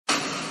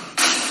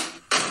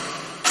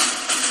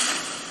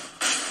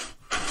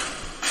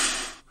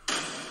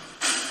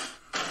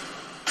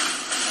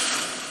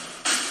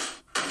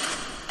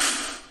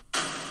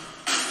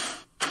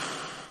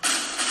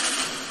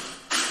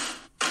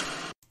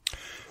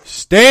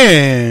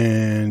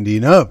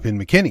Standing up in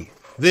McKinney,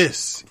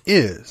 this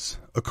is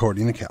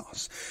According to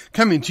Callus,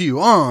 coming to you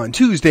on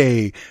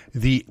Tuesday,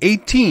 the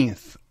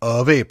 18th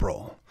of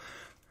April.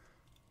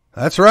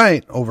 That's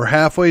right, over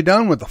halfway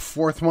done with the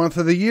fourth month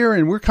of the year,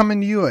 and we're coming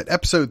to you at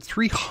episode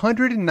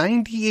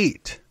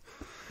 398.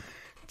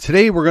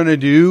 Today we're going to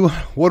do,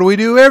 what do we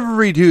do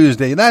every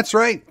Tuesday? That's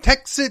right,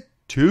 Texit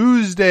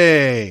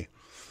Tuesday.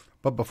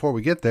 But before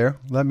we get there,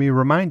 let me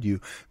remind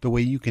you, the way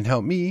you can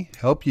help me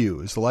help you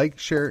is to like,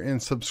 share, and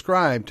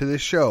subscribe to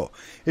this show.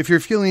 If you're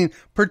feeling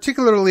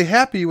particularly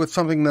happy with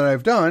something that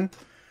I've done,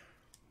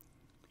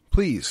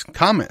 please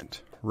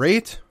comment,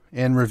 rate,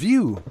 and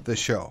review the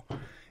show.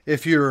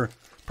 If you're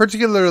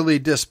particularly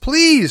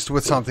displeased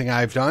with something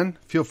I've done,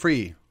 feel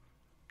free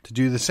to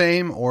do the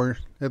same, or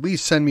at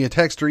least send me a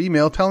text or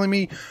email telling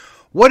me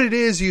what it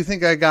is you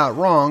think I got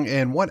wrong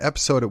and what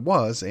episode it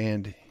was,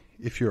 and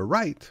if you're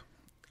right,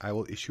 I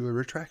will issue a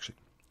retraction.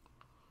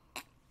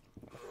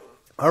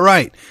 All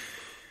right.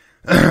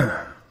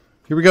 Here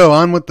we go.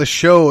 On with the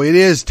show. It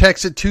is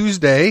Texit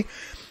Tuesday.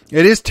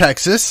 It is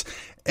Texas.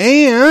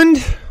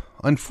 And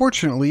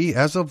unfortunately,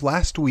 as of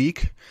last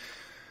week,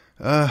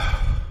 one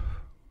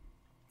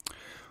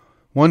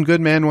good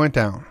man went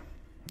down.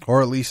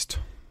 Or at least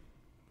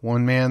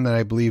one man that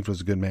I believed was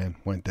a good man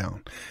went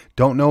down.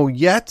 Don't know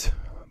yet,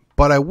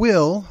 but I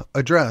will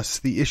address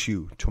the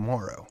issue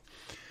tomorrow.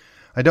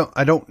 I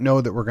don't know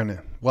that we're going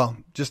to, well,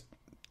 just,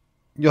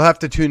 you'll have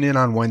to tune in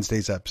on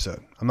Wednesday's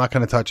episode. I'm not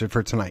going to touch it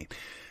for tonight.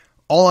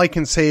 All I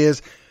can say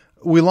is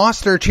we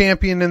lost our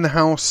champion in the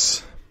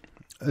House.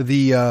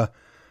 The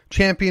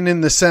champion in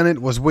the Senate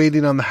was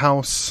waiting on the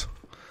House.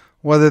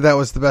 Whether that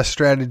was the best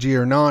strategy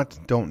or not,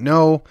 don't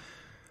know.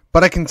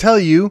 But I can tell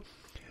you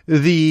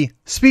the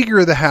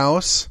Speaker of the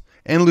House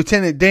and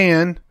Lieutenant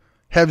Dan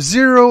have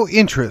zero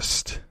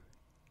interest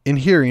in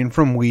hearing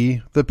from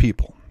we, the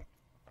people.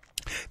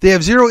 They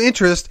have zero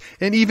interest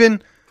in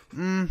even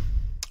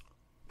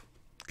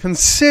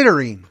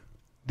considering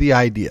the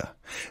idea.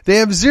 They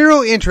have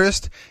zero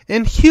interest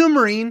in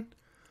humoring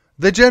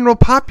the general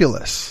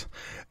populace.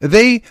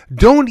 They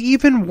don't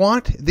even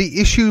want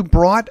the issue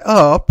brought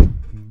up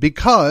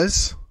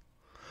because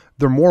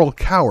they're moral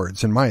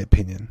cowards, in my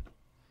opinion.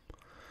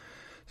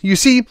 You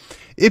see,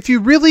 if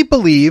you really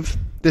believe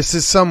this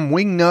is some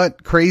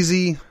wingnut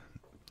crazy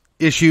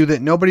issue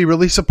that nobody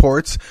really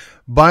supports,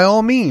 by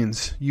all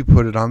means, you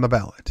put it on the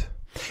ballot.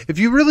 If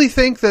you really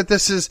think that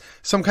this is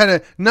some kind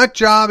of nut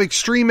job,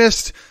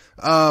 extremist,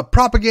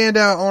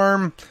 propaganda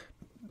arm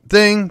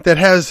thing that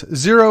has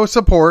zero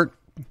support,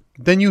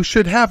 then you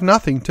should have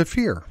nothing to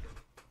fear.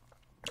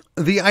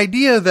 The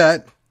idea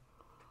that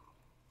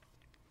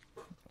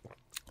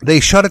they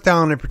shut it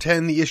down and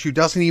pretend the issue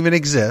doesn't even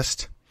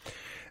exist,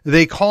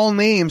 they call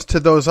names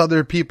to those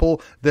other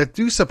people that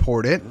do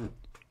support it,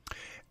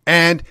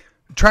 and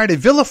try to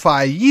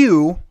vilify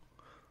you,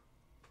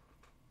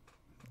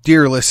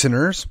 dear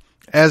listeners,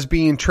 as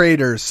being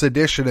traitors,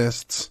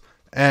 seditionists,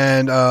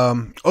 and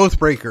oath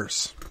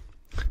breakers,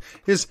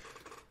 is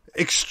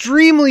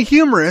extremely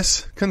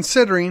humorous,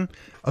 considering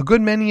a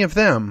good many of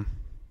them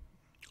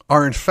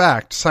are in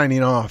fact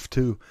signing off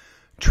to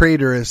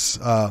traitorous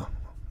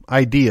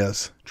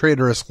ideas,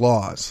 traitorous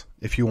laws,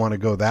 if you want to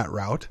go that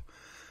route.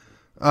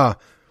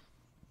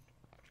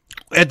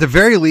 At the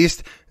very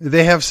least,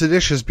 they have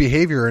seditious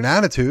behavior and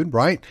attitude,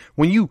 right?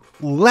 When you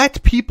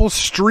let people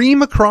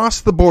stream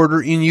across the border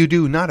and you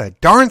do not a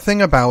darn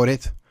thing about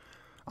it,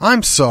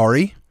 I'm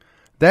sorry,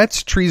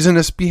 that's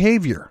treasonous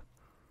behavior.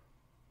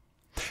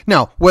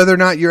 Now, whether or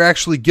not you're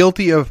actually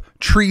guilty of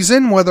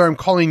treason, whether I'm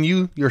calling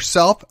you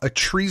yourself a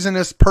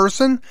treasonous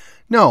person,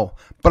 no.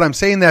 But I'm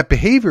saying that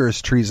behavior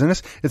is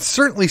treasonous. It's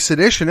certainly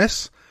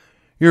seditious.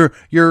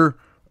 You're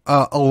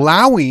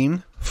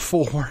allowing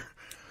for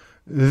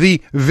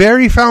the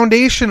very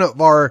foundation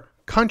of our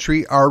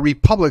country, our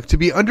republic, to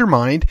be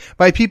undermined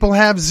by people who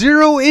have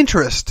zero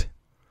interest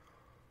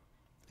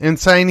in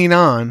signing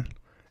on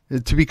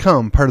to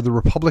become part of the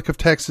Republic of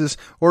Texas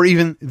or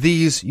even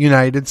these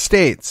United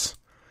States.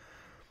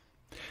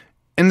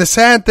 And the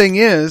sad thing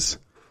is,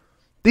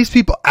 these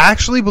people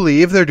actually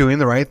believe they're doing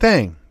the right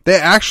thing. They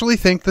actually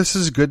think this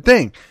is a good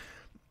thing.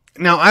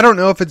 Now, I don't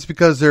know if it's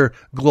because they're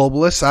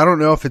globalists. I don't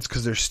know if it's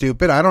because they're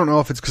stupid. I don't know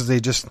if it's because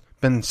they've just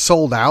been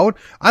sold out.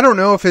 I don't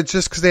know if it's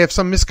just because they have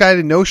some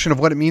misguided notion of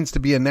what it means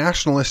to be a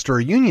nationalist or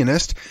a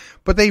unionist.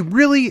 But they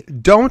really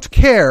don't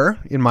care,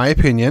 in my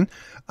opinion,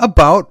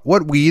 about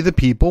what we, the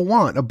people,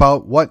 want.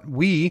 About what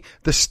we,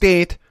 the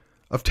state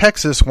of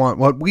Texas, want.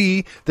 What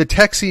we, the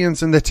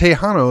Texians and the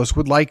Tejanos,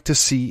 would like to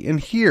see and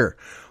hear.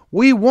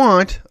 We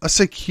want a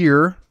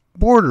secure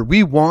border.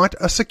 We want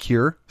a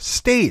secure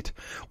state.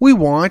 We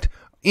want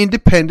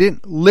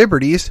independent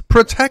liberties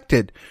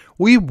protected.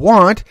 We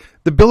want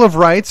the Bill of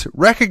Rights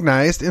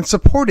recognized and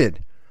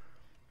supported.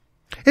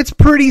 It's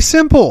pretty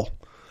simple.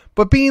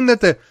 But being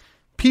that the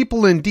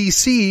people in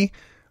D.C.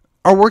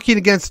 are working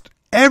against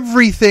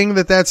everything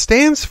that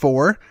stands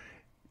for,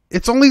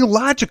 it's only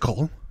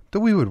logical that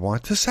we would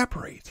want to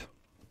separate.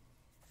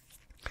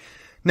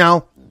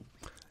 Now,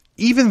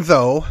 even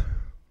though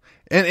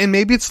and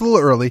maybe it's a little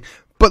early,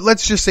 but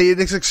let's just say it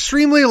is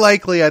extremely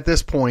likely at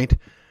this point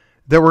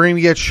that we're going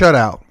to get shut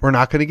out. We're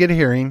not going to get a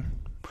hearing.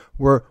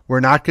 We're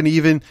not going to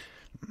even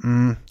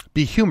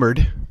be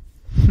humored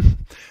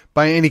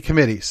by any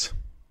committees.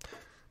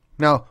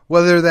 Now,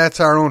 whether that's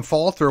our own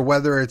fault or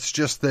whether it's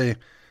just the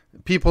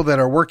people that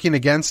are working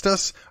against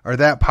us are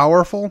that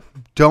powerful,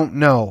 don't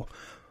know.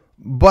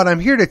 But I'm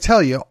here to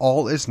tell you,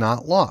 all is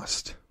not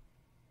lost.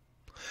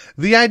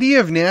 The idea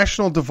of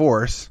national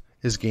divorce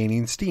is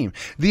gaining steam.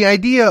 The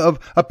idea of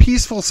a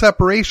peaceful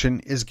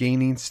separation is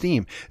gaining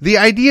steam. The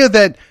idea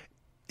that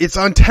it's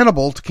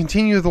untenable to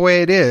continue the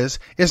way it is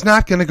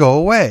not going to go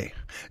away.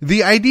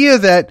 The idea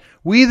that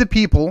we, the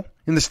people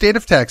in the state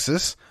of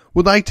Texas,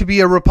 would like to be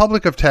a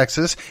Republic of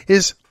Texas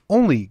is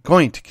only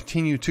going to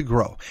continue to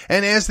grow.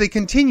 And as they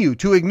continue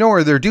to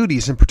ignore their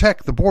duties and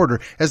protect the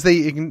border, as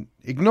they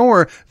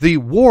ignore the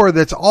war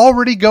that's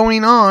already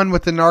going on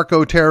with the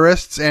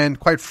narco-terrorists, and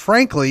quite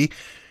frankly,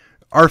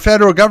 our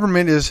federal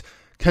government is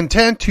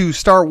content to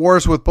start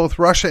wars with both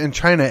Russia and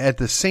China at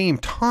the same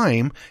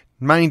time.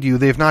 Mind you,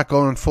 they've not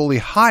gone fully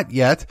hot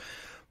yet.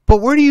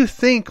 But where do you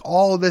think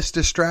all of this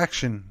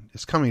distraction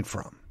is coming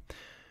from?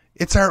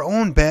 It's our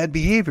own bad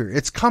behavior.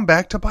 It's come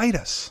back to bite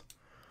us.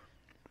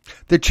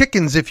 The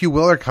chickens, if you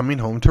will, are coming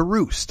home to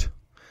roost.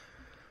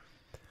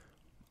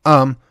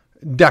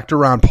 Dr.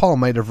 Ron Paul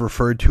might have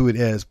referred to it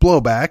as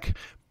blowback,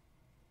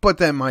 but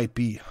that might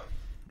be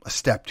a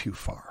step too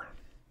far.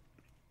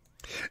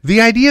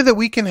 The idea that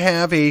we can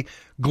have a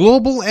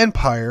global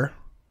empire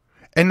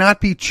and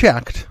not be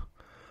checked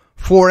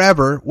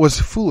forever was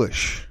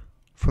foolish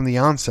from the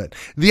onset.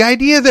 The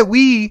idea that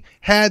we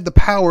had the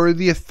power,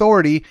 the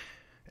authority,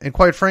 and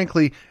quite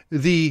frankly,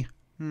 the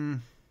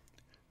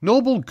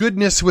noble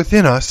goodness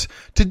within us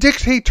to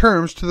dictate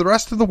terms to the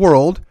rest of the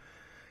world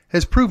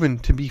has proven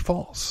to be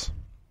false.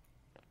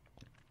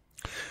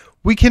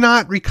 We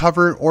cannot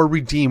recover or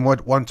redeem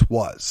what once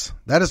was.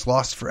 That is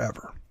lost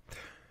forever.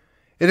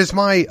 It is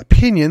my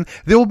opinion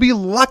they will be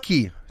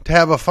lucky to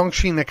have a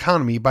functioning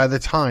economy by the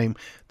time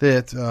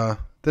that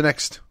the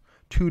next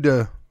 2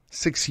 to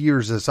 6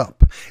 years is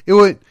up.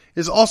 It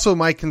is also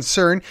my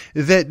concern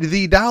that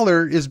the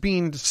dollar is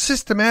being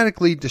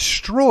systematically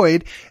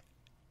destroyed,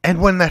 and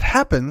when that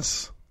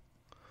happens,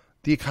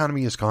 the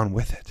economy is gone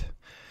with it.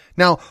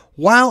 Now,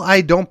 while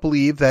I don't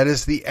believe that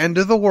is the end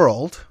of the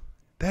world,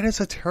 that is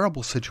a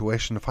terrible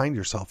situation to find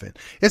yourself in.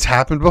 It's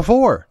happened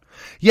before.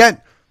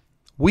 Yet,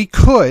 we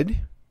could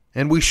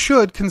and we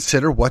should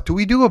consider, what do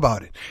we do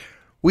about it?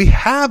 We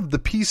have the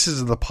pieces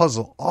of the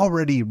puzzle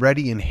already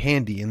ready and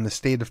handy in the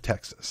state of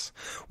Texas.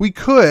 We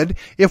could,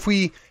 if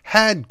we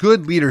had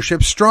good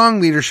leadership,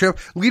 strong leadership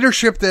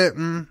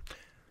that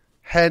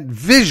had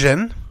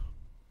vision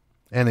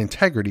and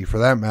integrity for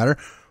that matter,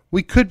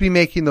 we could be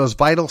making those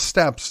vital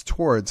steps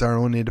towards our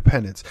own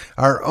independence,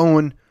 our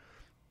own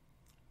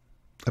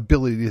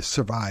ability to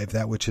survive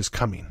that which is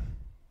coming.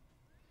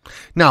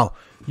 Now,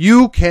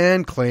 you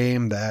can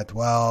claim that,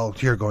 well,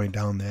 you're going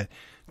down that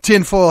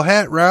tinfoil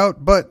hat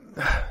route, but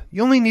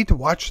you only need to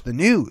watch the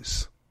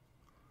news.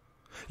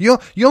 You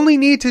only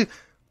need to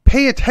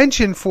pay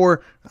attention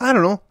for,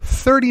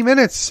 30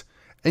 minutes,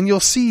 and you'll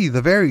see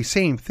the very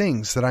same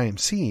things that I am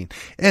seeing.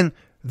 And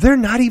they're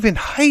not even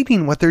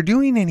hiding what they're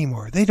doing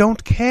anymore. They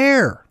don't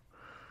care.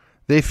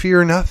 They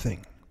fear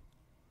nothing.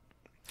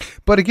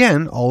 But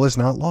again, all is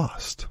not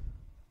lost.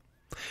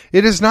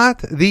 It is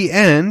not the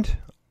end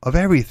of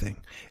everything.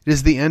 It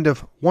is the end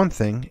of one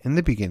thing and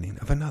the beginning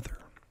of another.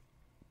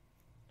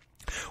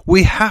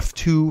 We have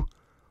to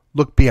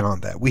look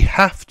beyond that. We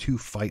have to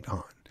fight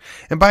on.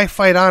 And by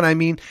fight on, I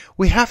mean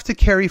we have to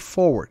carry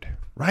forward,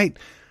 right?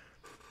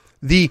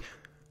 The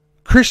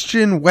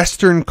Christian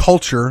Western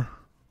culture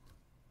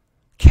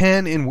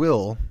can and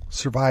will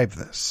survive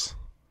this.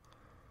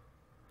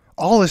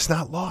 All is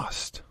not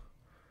lost.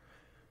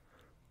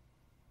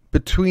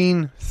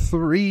 Between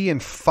 3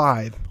 and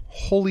 5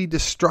 wholly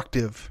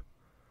destructive,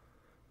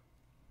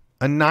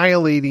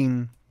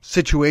 annihilating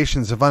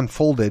situations have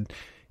unfolded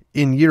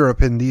in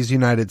Europe and these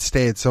United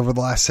States over the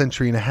last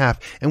century and a half,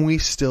 and we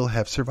still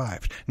have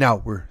survived. Now,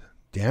 we're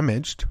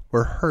damaged,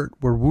 we're hurt,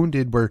 we're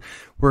wounded,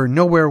 we're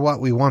nowhere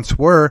what we once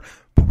were,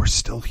 but we're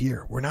still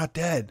here. We're not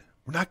dead.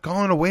 We're not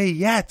going away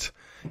yet.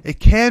 It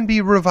can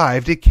be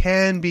revived. It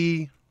can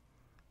be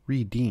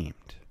redeemed.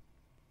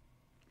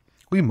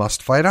 We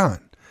must fight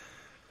on.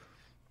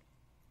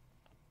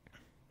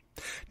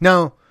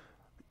 Now,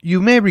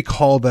 you may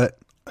recall that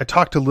I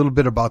talked a little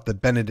bit about the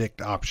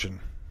Benedict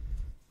option.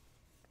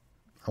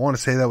 I want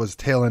to say that was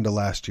tail end of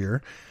last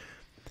year.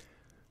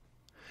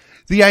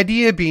 The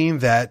idea being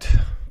that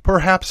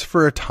perhaps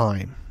for a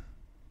time,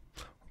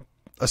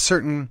 a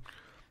certain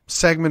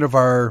segment of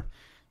our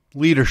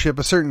leadership,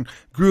 a certain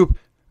group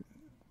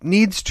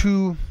needs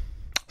to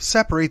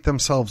separate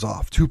themselves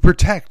off to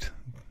protect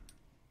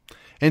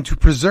and to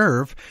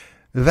preserve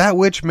that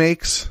which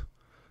makes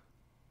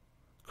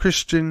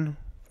Christian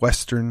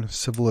Western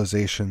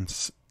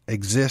civilizations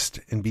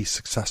exist and be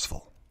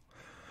successful.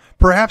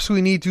 Perhaps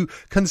we need to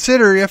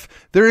consider if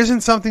there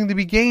isn't something to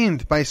be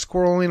gained by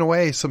squirreling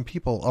away some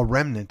people, a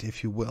remnant,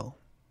 if you will.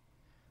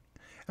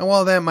 And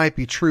while that might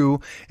be true,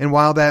 and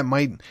while that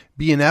might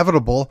be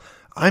inevitable,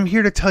 I'm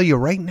here to tell you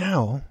right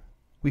now,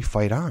 we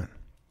fight on.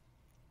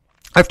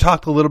 I've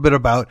talked a little bit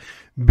about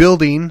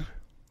building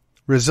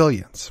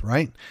resilience,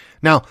 right?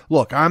 Now,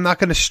 look, I'm not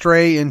going to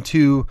stray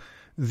into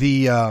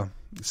the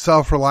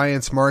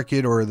self-reliance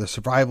market or the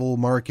survival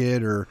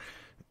market or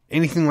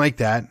anything like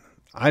that.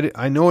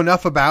 I know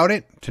enough about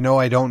it to know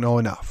I don't know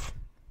enough.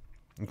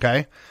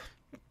 Okay?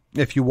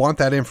 If you want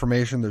that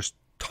information, there's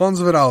tons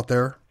of it out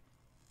there.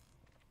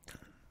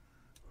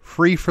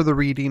 Free for the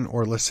reading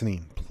or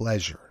listening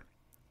pleasure.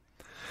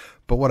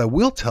 But what I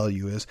will tell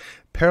you is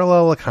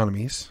parallel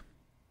economies,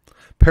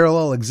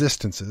 parallel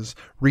existences,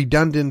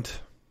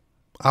 redundant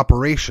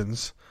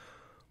operations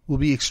will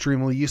be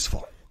extremely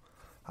useful.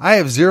 I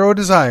have zero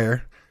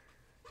desire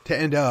to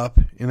end up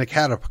in the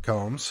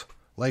catacombs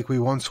like we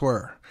once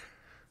were.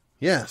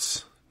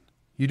 Yes,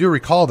 you do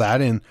recall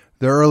that in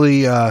the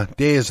early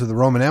days of the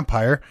Roman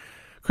Empire,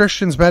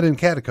 Christians met in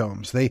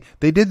catacombs. They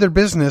did their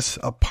business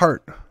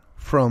apart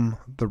from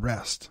the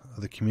rest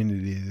of the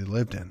community they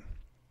lived in.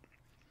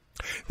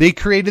 They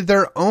created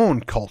their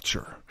own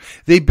culture.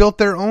 They built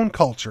their own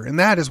culture. And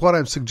that is what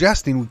I'm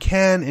suggesting we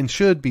can and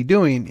should be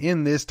doing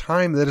in this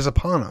time that is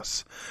upon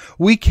us.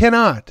 We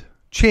cannot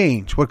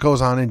change what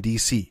goes on in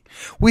D.C.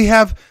 We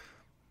have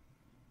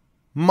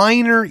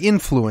minor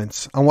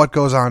influence on what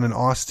goes on in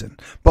Austin.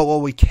 But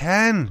what we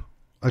can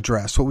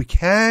address, what we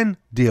can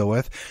deal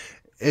with,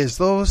 is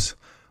those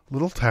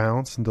little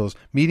towns and those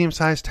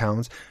medium-sized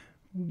towns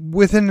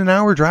within an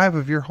hour drive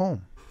of your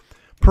home.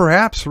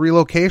 Perhaps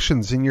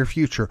relocations in your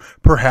future.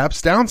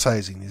 Perhaps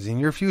downsizing is in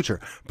your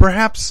future.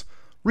 Perhaps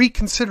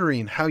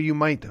reconsidering how you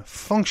might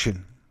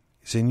function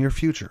is in your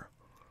future.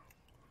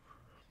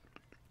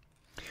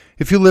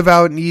 If you live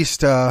out in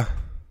East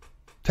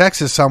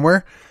Texas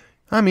somewhere,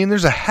 I mean,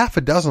 there's a half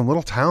a dozen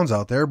little towns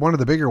out there, one of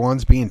the bigger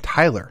ones being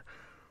Tyler.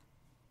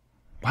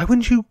 Why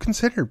wouldn't you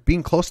consider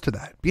being close to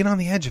that, being on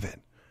the edge of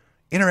it,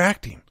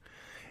 interacting?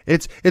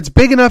 It's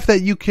big enough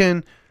that you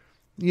can,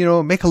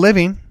 make a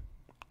living,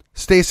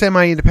 stay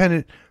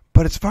semi-independent,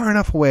 but it's far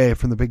enough away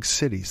from the big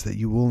cities that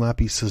you will not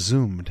be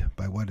subsumed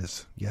by what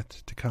is yet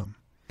to come.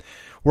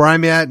 Where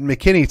I'm at in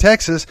McKinney,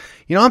 Texas,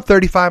 I'm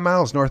 35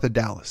 miles north of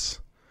Dallas.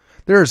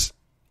 There's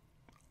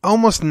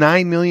almost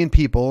 9 million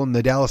people in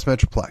the Dallas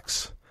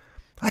Metroplex.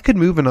 I could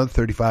move another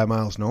 35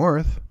 miles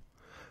north.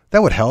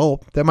 That would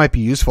help. That might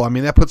be useful. I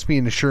mean, that puts me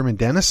into Sherman,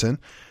 Denison.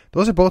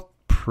 Those are both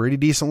pretty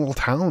decent little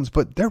towns,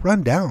 but they're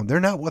run down. They're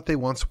not what they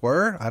once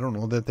were. I don't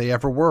know that they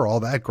ever were all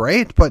that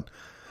great, but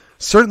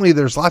certainly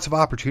there's lots of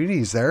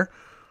opportunities there.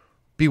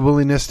 Be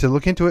willingness to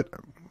look into it.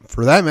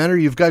 For that matter,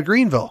 you've got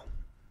Greenville.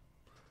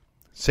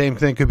 Same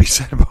thing could be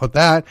said about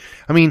that.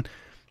 I mean,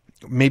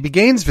 maybe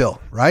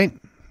Gainesville, right?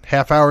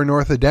 Half hour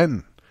north of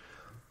Denton.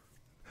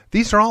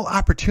 These are all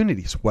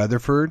opportunities.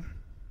 Weatherford,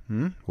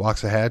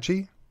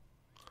 Waxahachie.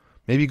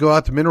 Maybe go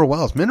out to Mineral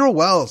Wells. Mineral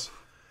Wells,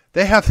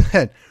 they have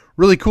that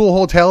really cool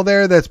hotel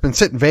there that's been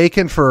sitting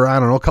vacant for,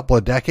 a couple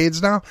of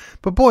decades now.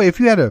 But boy, if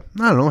you had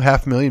 $500,000,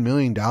 $1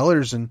 million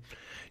and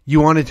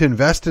you wanted to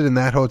invest it in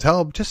that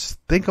hotel, just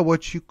think of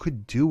what you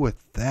could do with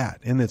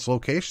that. And its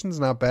location's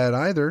not bad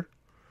either.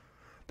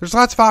 There's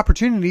lots of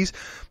opportunities,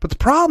 but the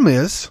problem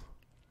is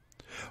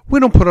we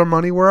don't put our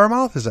money where our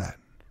mouth is at.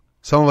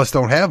 Some of us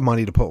don't have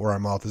money to put where our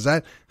mouth is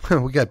at.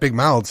 We got big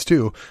mouths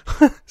too.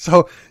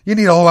 So you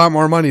need a whole lot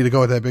more money to go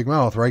with that big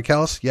mouth, right,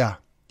 Kels? Yeah,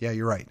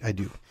 you're right. I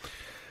do.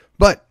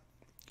 But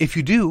if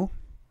you do,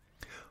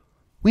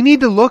 we need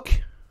to look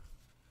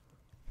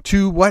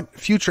to what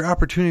future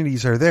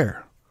opportunities are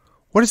there.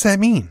 What does that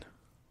mean?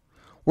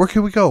 Where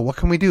can we go? What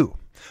can we do?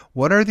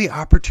 What are the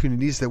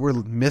opportunities that we're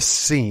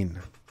missing?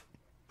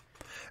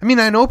 I mean,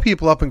 I know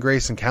people up in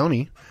Grayson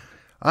County.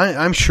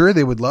 I'm sure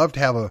they would love to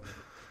have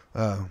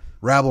a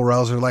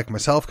rabble-rouser like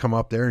myself come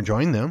up there and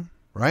join them,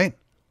 right?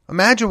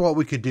 Imagine what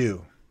we could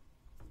do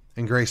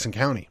in Grayson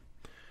County.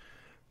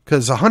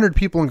 Because 100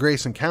 people in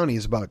Grayson County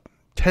is about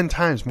 10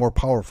 times more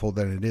powerful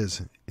than it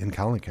is in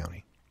Collin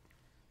County.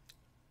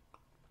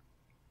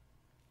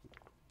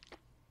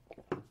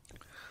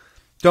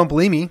 Don't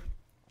believe me?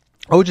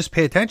 Oh, just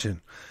pay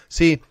attention.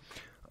 See,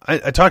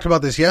 I talked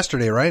about this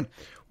yesterday, right?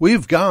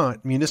 We've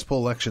got municipal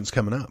elections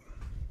coming up.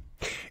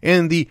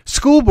 And the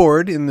school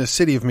board in the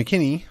city of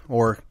McKinney,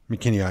 or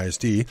McKinney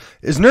ISD,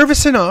 is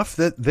nervous enough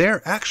that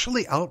they're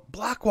actually out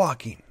block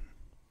walking.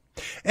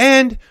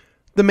 And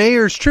the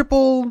mayor's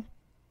tripled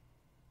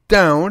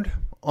down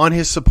on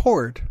his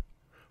support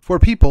for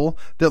people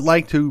that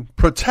like to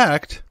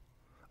protect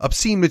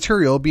obscene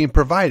material being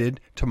provided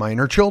to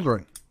minor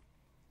children.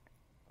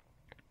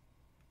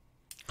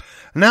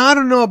 Now, I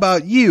don't know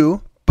about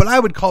you, but I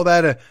would call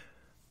that a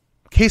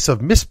case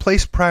of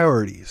misplaced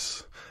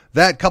priorities.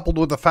 That coupled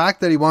with the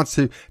fact that he wants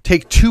to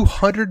take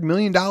 $200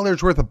 million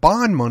worth of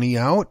bond money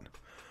out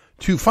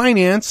to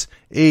finance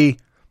a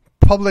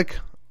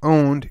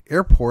public-owned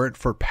airport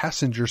for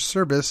passenger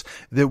service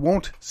that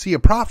won't see a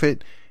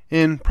profit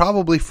in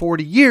probably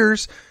 40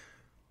 years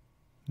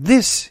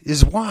This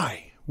is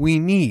why we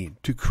need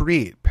to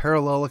create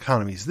parallel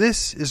economies.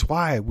 This is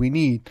why we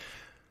need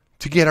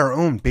to get our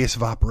own base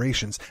of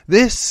operations.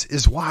 This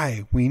is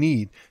why we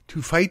need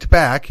to fight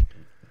back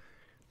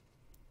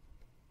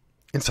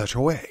in such a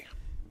way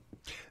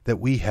that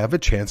we have a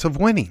chance of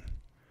winning.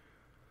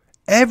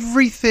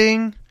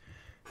 Everything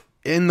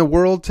in the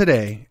world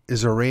today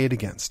is arrayed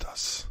against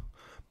us.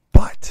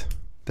 But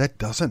that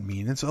doesn't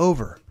mean it's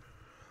over.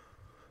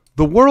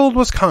 The world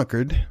was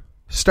conquered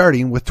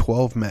starting with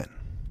 12 men.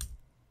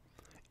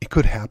 It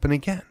could happen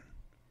again.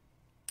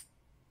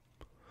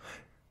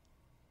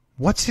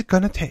 What's it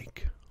going to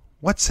take?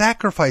 What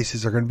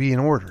sacrifices are going to be in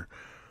order?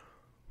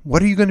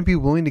 What are you going to be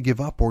willing to give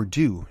up or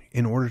do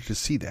in order to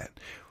see that?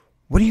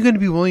 What are you going to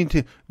be willing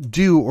to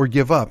do or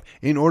give up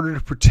in order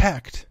to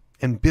protect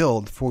and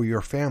build for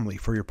your family,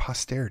 for your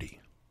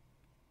posterity?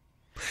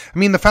 I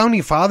mean, the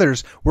founding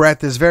fathers were at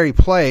this very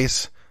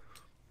place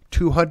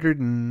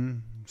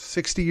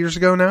 260 years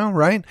ago now,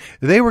 right?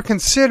 They were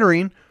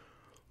considering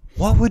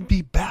what would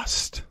be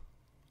best.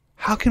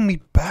 How can we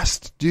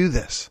best do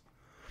this?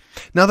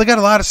 Now, they got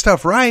a lot of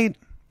stuff right,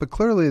 but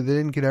clearly they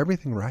didn't get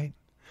everything right.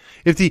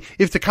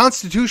 If the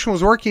Constitution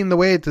was working the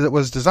way it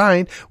was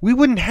designed, we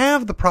wouldn't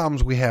have the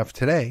problems we have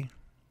today.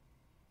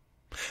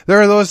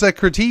 There are those that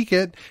critique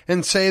it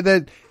and say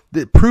that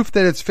the proof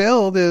that it's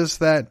failed is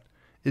that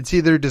it's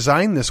either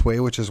designed this way,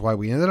 which is why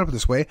we ended up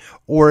this way,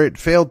 or it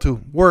failed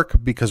to work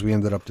because we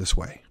ended up this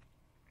way.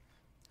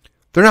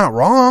 They're not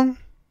wrong.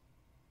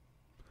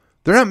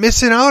 They're not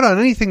missing out on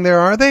anything there,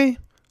 are they?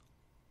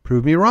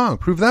 Prove me wrong.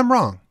 Prove them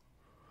wrong.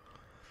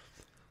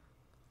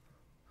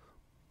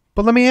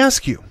 But let me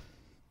ask you,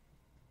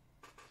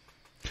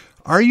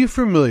 are you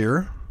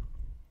familiar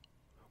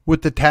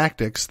with the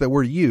tactics that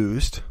were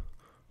used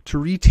to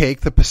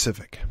retake the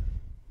Pacific?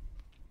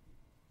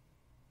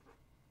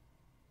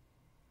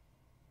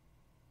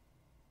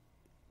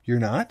 You're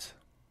not?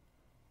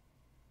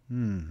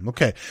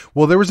 Okay.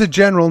 Well, there was a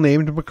general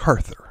named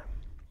MacArthur.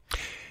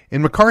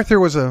 And MacArthur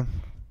was a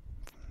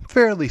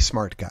fairly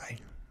smart guy.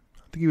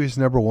 I think he was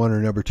number 1 or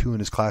number 2 in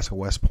his class at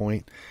West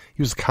Point.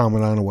 He was a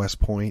commandant of West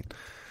Point.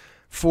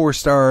 4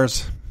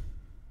 stars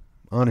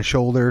on his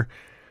shoulder.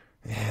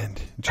 And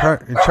in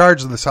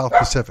charge of the South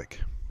Pacific.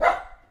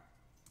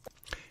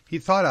 He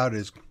thought out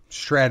his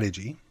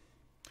strategy.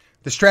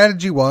 The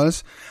strategy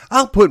was,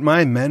 I'll put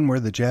my men where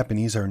the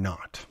Japanese are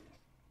not.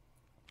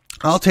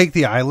 I'll take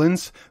the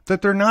islands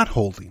that they're not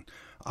holding.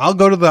 I'll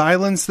go to the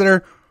islands that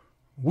are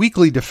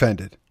weakly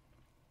defended.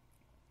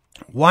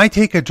 Why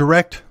take a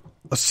direct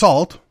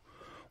assault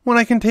when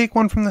I can take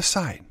one from the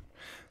side?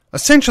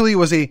 Essentially, it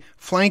was a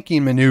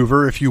flanking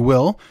maneuver, if you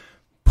will,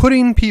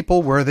 putting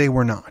people where they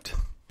were not,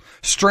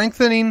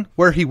 strengthening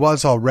where he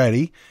was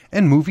already,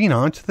 and moving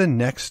on to the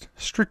next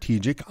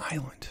strategic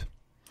island.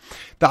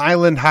 The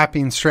island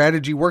hopping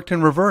strategy worked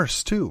in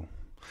reverse, too.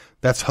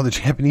 That's how the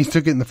Japanese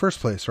took it in the first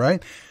place,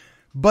 right?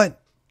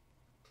 But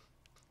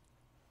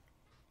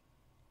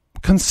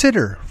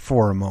consider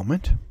for a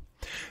moment,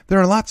 there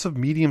are lots of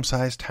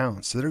medium-sized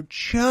towns that are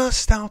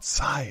just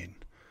outside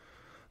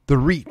the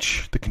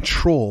reach, the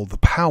control, the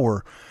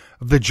power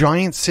of the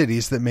giant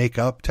cities that make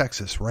up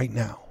Texas right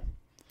now.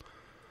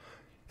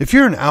 If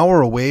you're an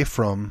hour away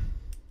from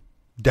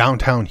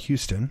downtown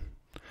Houston,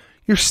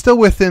 you're still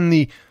within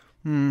the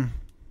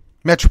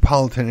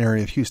metropolitan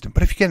area of Houston.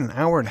 But if you get an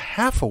hour and a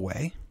half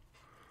away,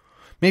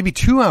 maybe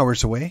 2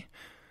 hours away,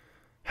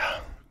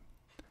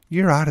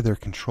 you're out of their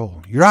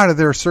control. You're out of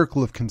their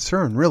circle of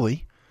concern,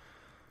 really.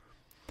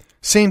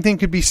 Same thing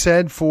could be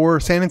said for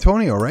San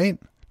Antonio, right?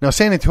 Now,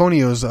 San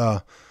Antonio's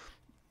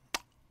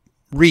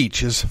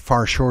reach is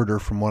far shorter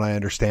from what I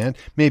understand.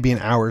 Maybe an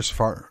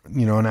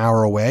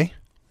hour away.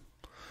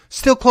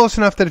 Still close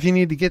enough that if you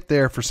need to get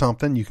there for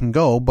something, you can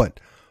go, but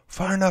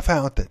far enough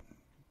out that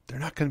they're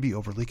not going to be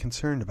overly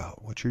concerned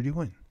about what you're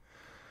doing.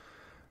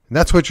 And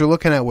that's what you're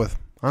looking at with,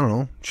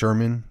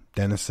 Sherman,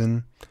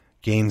 Denison,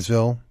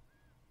 Gainesville,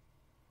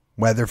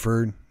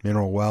 Weatherford,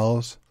 Mineral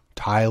Wells,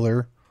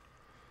 Tyler,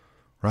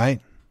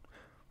 right?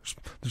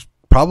 There's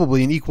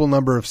probably an equal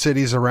number of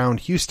cities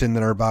around Houston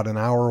that are about an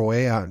hour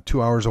away,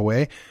 2 hours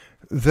away,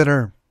 that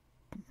are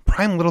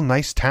prime little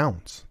nice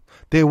towns.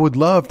 They would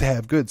love to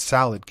have good,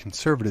 solid,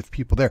 conservative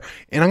people there.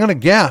 And I'm going to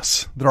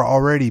guess they're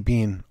already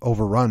being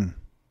overrun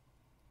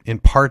in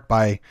part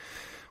by,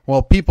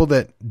 people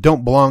that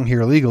don't belong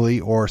here legally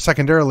or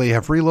secondarily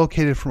have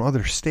relocated from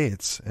other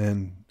states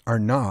and are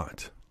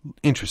not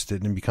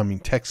interested in becoming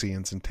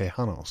Texians and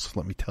Tejanos,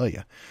 let me tell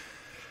you.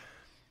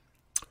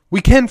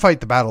 We can fight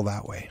the battle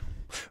that way.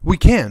 We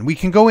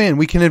can go in,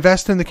 we can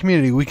invest in the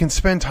community, we can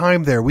spend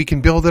time there, we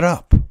can build it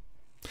up.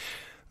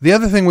 The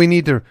other thing we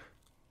need to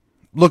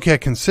look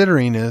at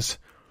considering is,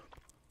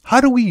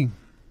 how do we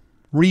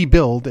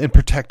rebuild and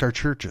protect our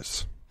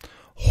churches? A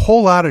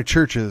whole lot of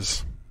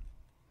churches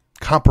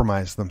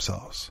compromised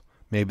themselves.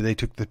 Maybe they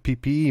took the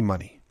PPE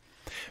money.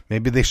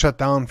 Maybe they shut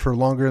down for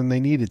longer than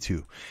they needed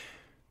to.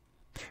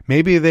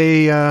 Maybe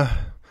they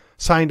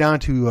signed on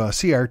to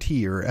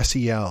CRT or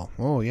SEL.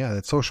 Oh, yeah,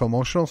 that social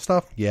emotional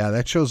stuff. Yeah,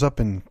 that shows up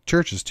in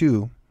churches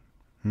too.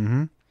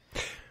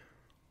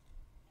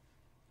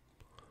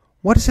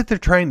 What is it they're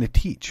trying to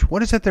teach?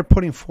 What is it they're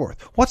putting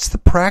forth? What's the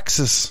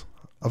praxis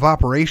of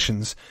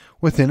operations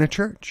within a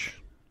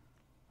church?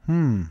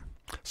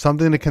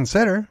 Something to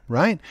consider,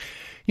 right?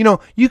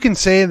 You can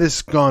say this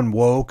is gone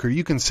woke, or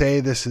you can say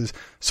this is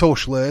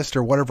socialist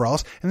or whatever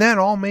else, and that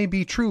all may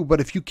be true. But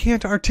if you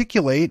can't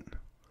articulate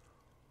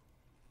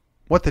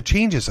what the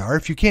changes are,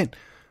 if you can't,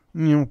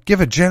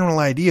 give a general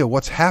idea of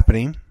what's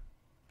happening,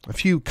 a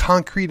few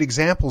concrete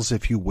examples,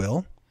 if you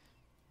will,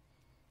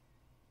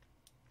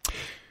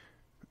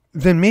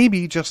 then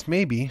maybe, just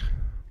maybe,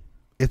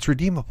 it's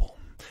redeemable.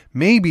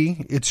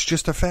 Maybe it's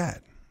just a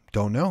fad.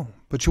 Don't know.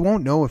 But you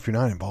won't know if you're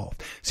not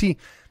involved. See,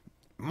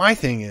 my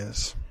thing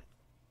is,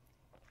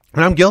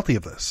 and I'm guilty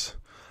of this,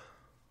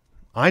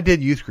 I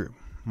did youth group.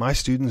 My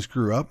students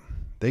grew up.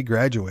 They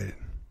graduated.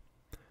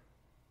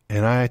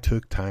 And I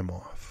took time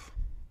off.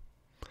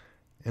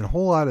 And a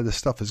whole lot of this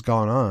stuff has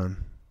gone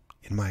on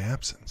in my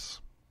absence.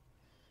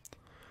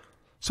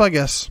 So I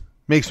guess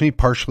makes me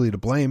partially to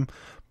blame.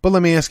 But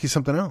let me ask you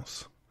something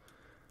else.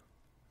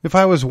 If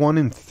I was 1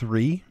 in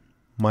 3,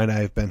 might I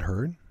have been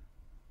heard?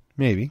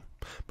 Maybe.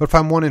 But if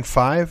I'm 1 in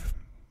 5,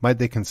 might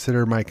they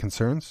consider my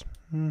concerns?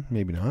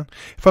 Maybe not.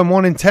 If I'm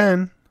 1 in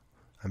 10,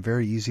 I'm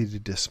very easy to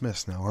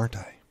dismiss now, aren't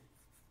I?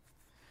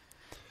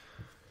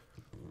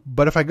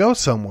 But if I go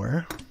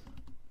somewhere,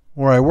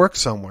 or I work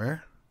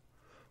somewhere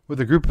with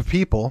a group of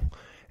people,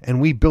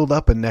 and we build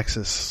up a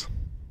nexus,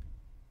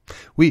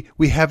 we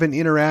have an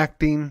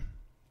interactive,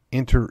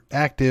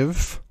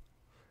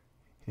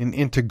 an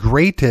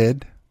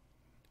integrated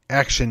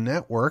action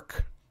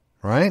network,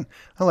 right?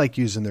 I like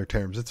using their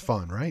terms. It's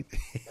fun, right?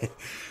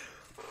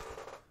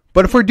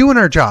 But if we're doing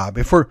our job,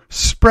 if we're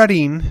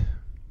spreading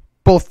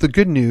both the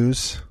good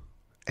news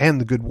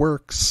and the good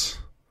works,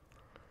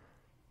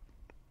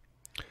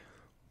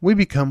 we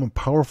become a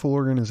powerful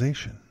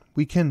organization.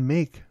 We can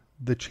make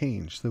the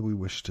change that we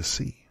wish to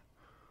see.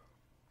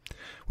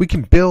 We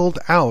can build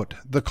out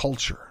the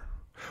culture.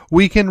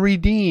 We can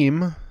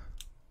redeem,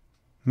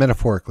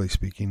 metaphorically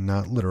speaking,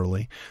 not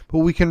literally, but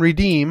we can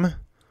redeem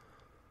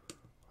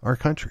our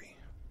country.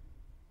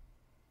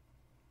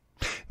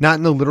 Not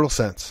in the literal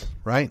sense,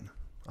 right?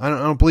 I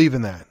don't believe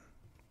in that.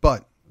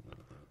 But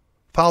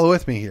follow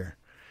with me here.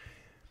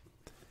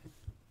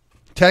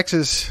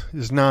 Texas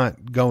is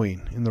not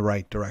going in the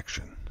right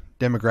direction.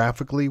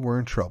 Demographically, we're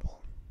in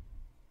trouble.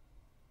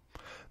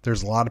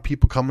 There's a lot of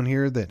people coming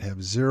here that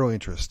have zero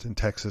interest in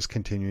Texas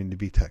continuing to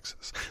be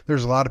Texas.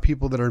 There's a lot of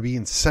people that are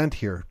being sent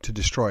here to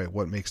destroy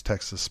what makes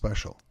Texas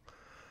special.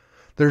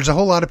 There's a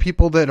whole lot of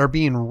people that are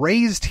being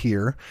raised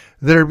here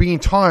that are being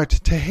taught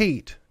to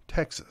hate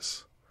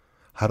Texas.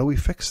 How do we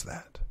fix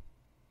that?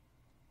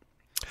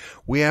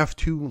 We have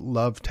to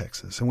love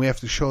Texas, and we have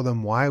to show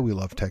them why we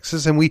love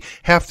Texas, and we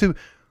have to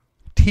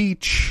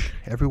teach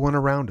everyone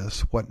around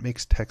us what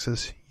makes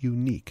Texas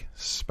unique,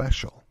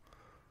 special.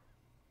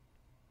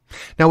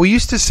 Now, we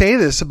used to say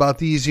this about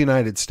these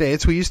United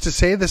States. We used to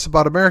say this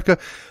about America.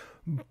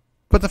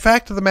 But the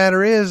fact of the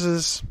matter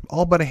is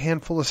all but a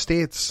handful of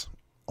states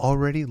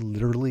already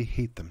literally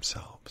hate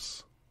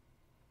themselves.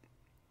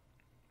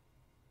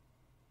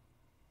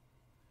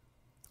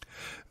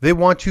 They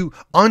want to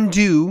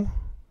undo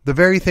the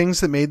very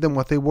things that made them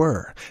what they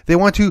were. They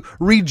want to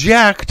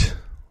reject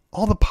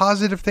all the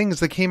positive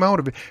things that came out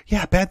of it.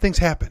 Yeah, bad things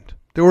happened.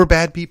 There were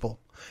bad people.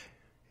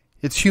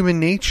 It's human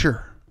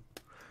nature.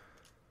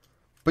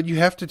 But you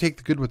have to take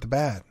the good with the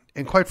bad.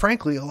 And quite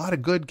frankly, a lot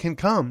of good can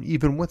come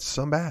even with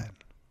some bad.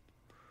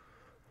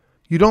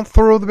 You don't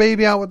throw the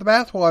baby out with the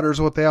bathwater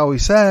is what they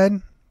always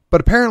said. But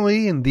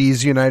apparently in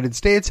these United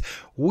States,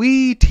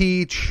 we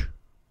teach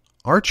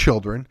our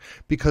children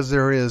because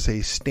there is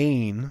a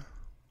stain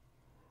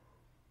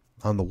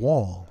on the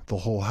wall. The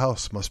whole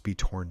house must be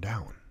torn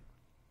down.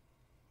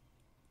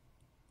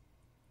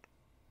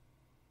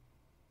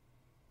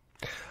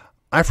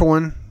 I, for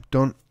one,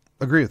 don't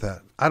agree with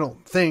that. I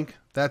don't think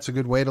that's a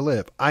good way to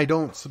live. I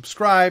don't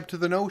subscribe to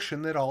the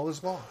notion that all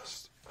is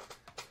lost.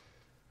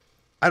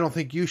 I don't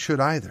think you should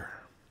either.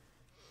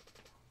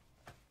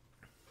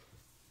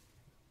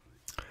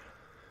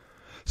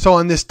 So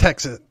on this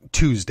Texit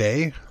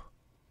Tuesday,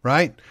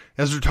 right,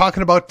 as we're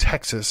talking about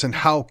Texas and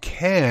how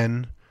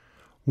can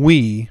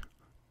we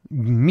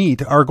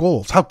meet our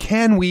goals? How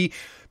can we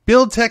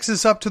build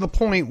Texas up to the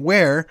point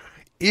where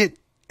it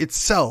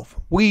itself,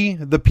 we,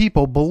 the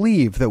people,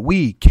 believe that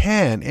we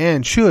can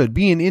and should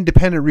be an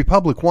independent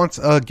republic once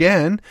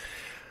again?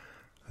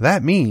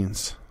 That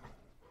means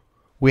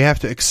we have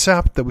to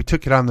accept that we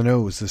took it on the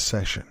nose this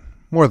session,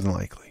 more than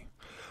likely.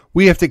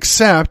 We have to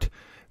accept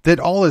that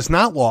all is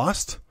not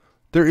lost.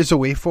 There is a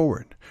way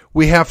forward.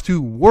 We have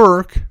to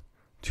work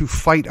to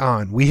fight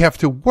on. We have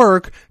to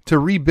work to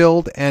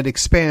rebuild and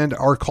expand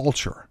our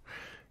culture.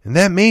 And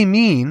that may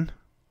mean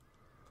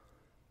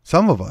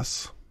some of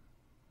us,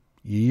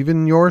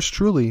 even yours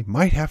truly,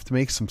 might have to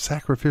make some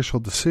sacrificial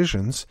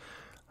decisions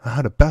on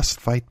how to best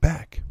fight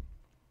back.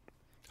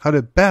 How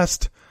to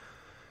best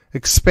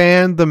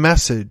expand the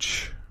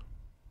message.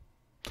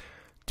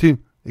 To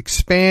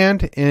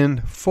expand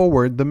and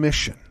forward the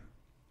mission.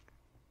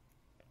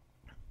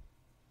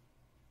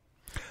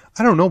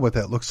 I don't know what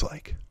that looks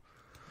like.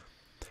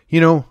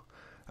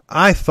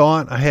 I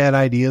thought I had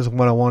ideas of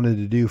what I wanted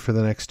to do for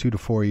the next 2 to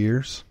 4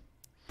 years.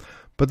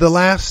 But the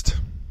last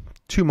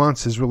 2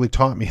 months has really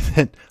taught me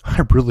that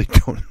I really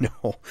don't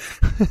know.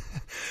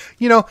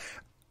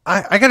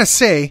 I got to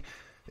say,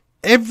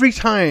 every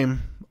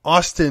time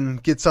Austin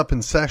gets up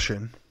in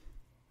session,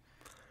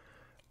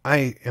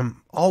 I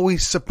am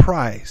always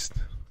surprised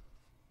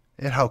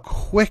at how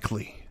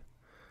quickly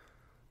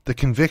the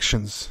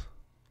convictions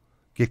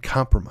get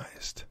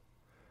compromised.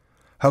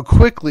 How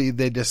quickly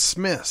they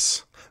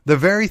dismiss the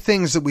very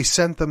things that we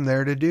sent them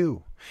there to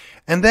do.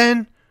 And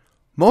then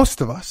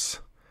most of us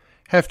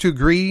have to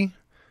agree,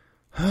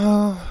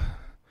 it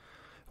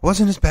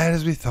wasn't as bad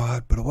as we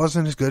thought, but it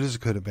wasn't as good as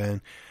it could have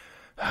been.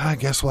 I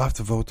guess we'll have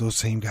to vote those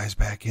same guys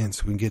back in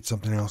so we can get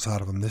something else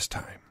out of them this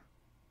time.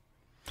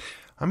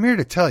 I'm here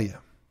to tell you,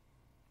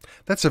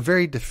 that's a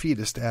very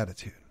defeatist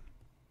attitude.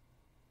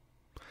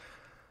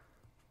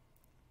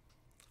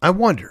 I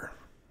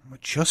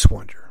just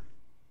wonder,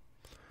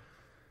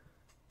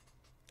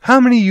 how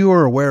many of you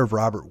are aware of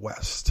Robert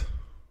West?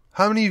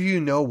 How many of you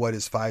know what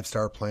his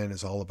 5-star plan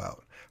is all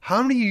about?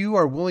 How many of you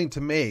are willing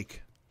to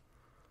make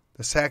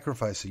the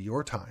sacrifice of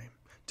your time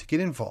to get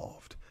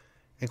involved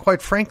and,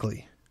 quite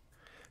frankly,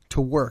 to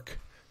work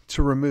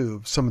to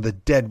remove some of the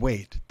dead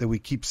weight that we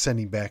keep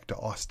sending back to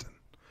Austin?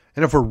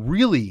 And if we're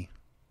really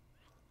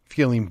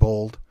feeling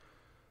bold,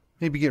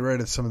 maybe get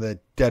rid of some of that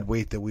dead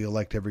weight that we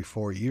elect every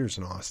 4 years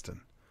in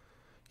Austin.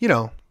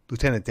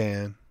 Lieutenant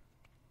Dan.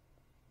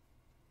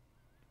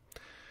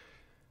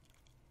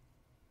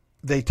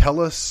 They tell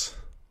us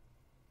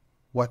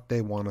what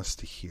they want us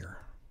to hear.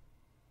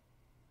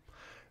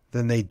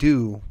 Then they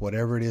do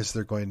whatever it is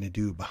they're going to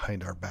do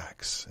behind our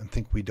backs and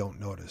think we don't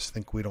notice,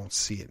 think we don't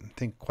see it, and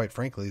think, quite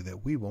frankly,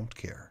 that we won't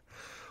care.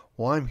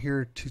 Well, I'm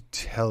here to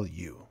tell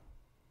you.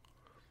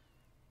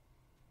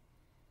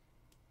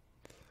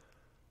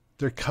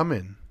 They're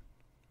coming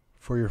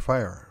for your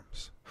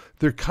firearms.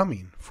 They're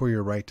coming for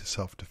your right to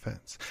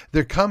self-defense.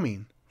 They're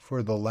coming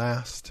for the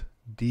last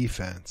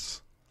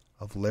defense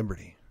of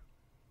liberty.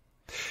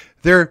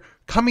 They're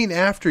coming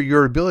after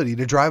your ability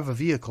to drive a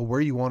vehicle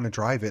where you want to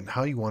drive it and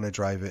how you want to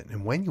drive it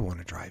and when you want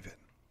to drive it.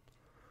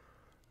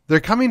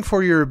 They're coming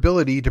for your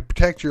ability to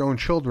protect your own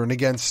children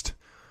against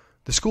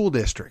the school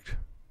district,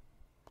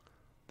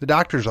 the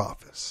doctor's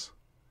office.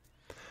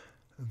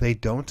 They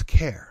don't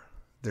care.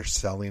 They're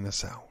selling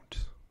us out.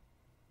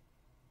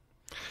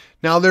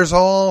 Now, there's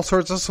all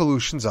sorts of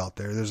solutions out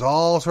there. There's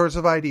all sorts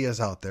of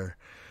ideas out there.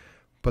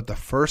 But the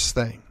first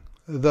thing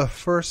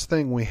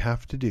we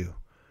have to do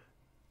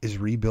is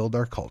rebuild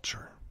our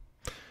culture.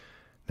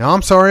 Now,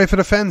 I'm sorry if it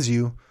offends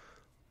you,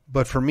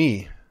 but for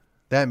me,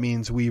 that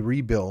means we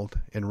rebuild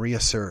and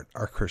reassert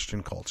our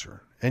Christian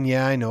culture. And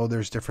yeah, I know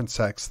there's different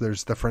sects,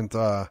 there's different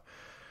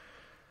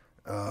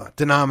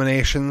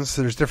denominations,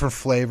 there's different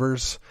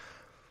flavors.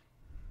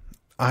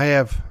 I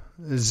have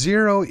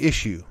zero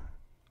issue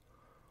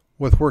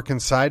with working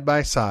side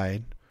by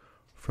side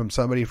from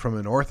somebody from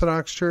an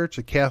Orthodox church,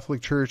 a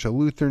Catholic church, a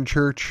Lutheran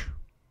church,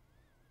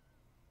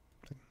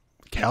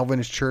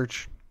 Calvinist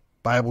church,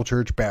 Bible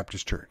church,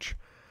 Baptist church.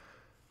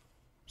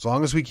 As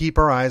long as we keep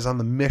our eyes on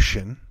the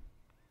mission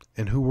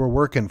and who we're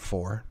working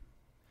for,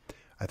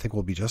 I think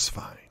we'll be just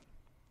fine.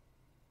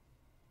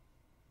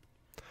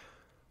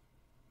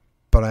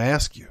 But I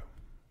ask you,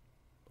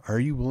 are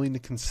you willing to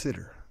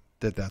consider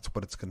that that's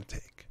what it's going to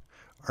take?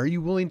 Are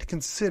you willing to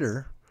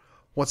consider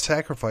what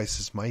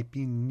sacrifices might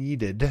be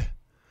needed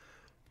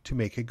to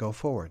make it go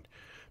forward?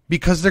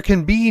 Because there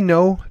can be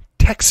no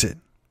Texit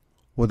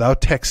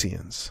without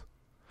Texians.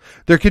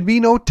 There can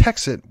be no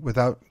Texit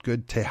without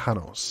good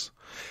Tejanos.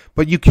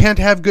 But you can't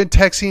have good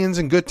Texians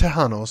and good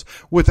Tejanos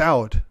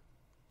without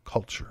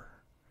culture.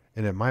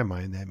 And in my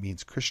mind, that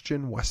means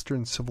Christian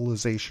Western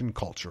civilization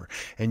culture.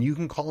 And you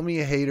can call me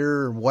a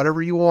hater or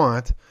whatever you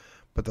want,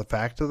 but the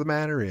fact of the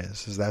matter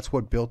is that's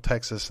what built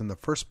Texas in the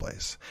first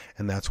place.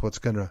 And that's what's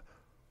going to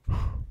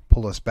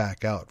pull us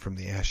back out from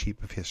the ash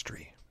heap of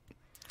history.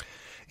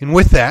 And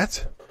with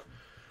that,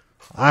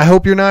 I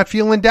hope you're not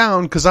feeling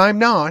down, because I'm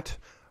not.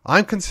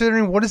 I'm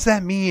considering, what does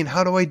that mean?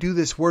 How do I do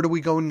this? Where do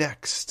we go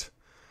next?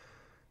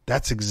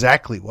 That's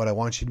exactly what I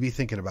want you to be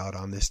thinking about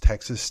on this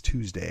Texit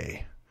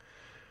Tuesday.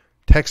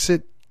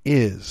 Texit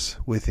is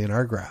within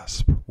our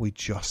grasp. We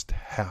just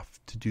have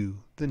to do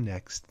the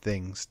next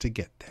things to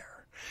get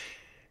there.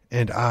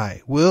 And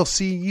I will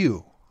see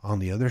you on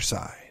the other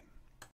side.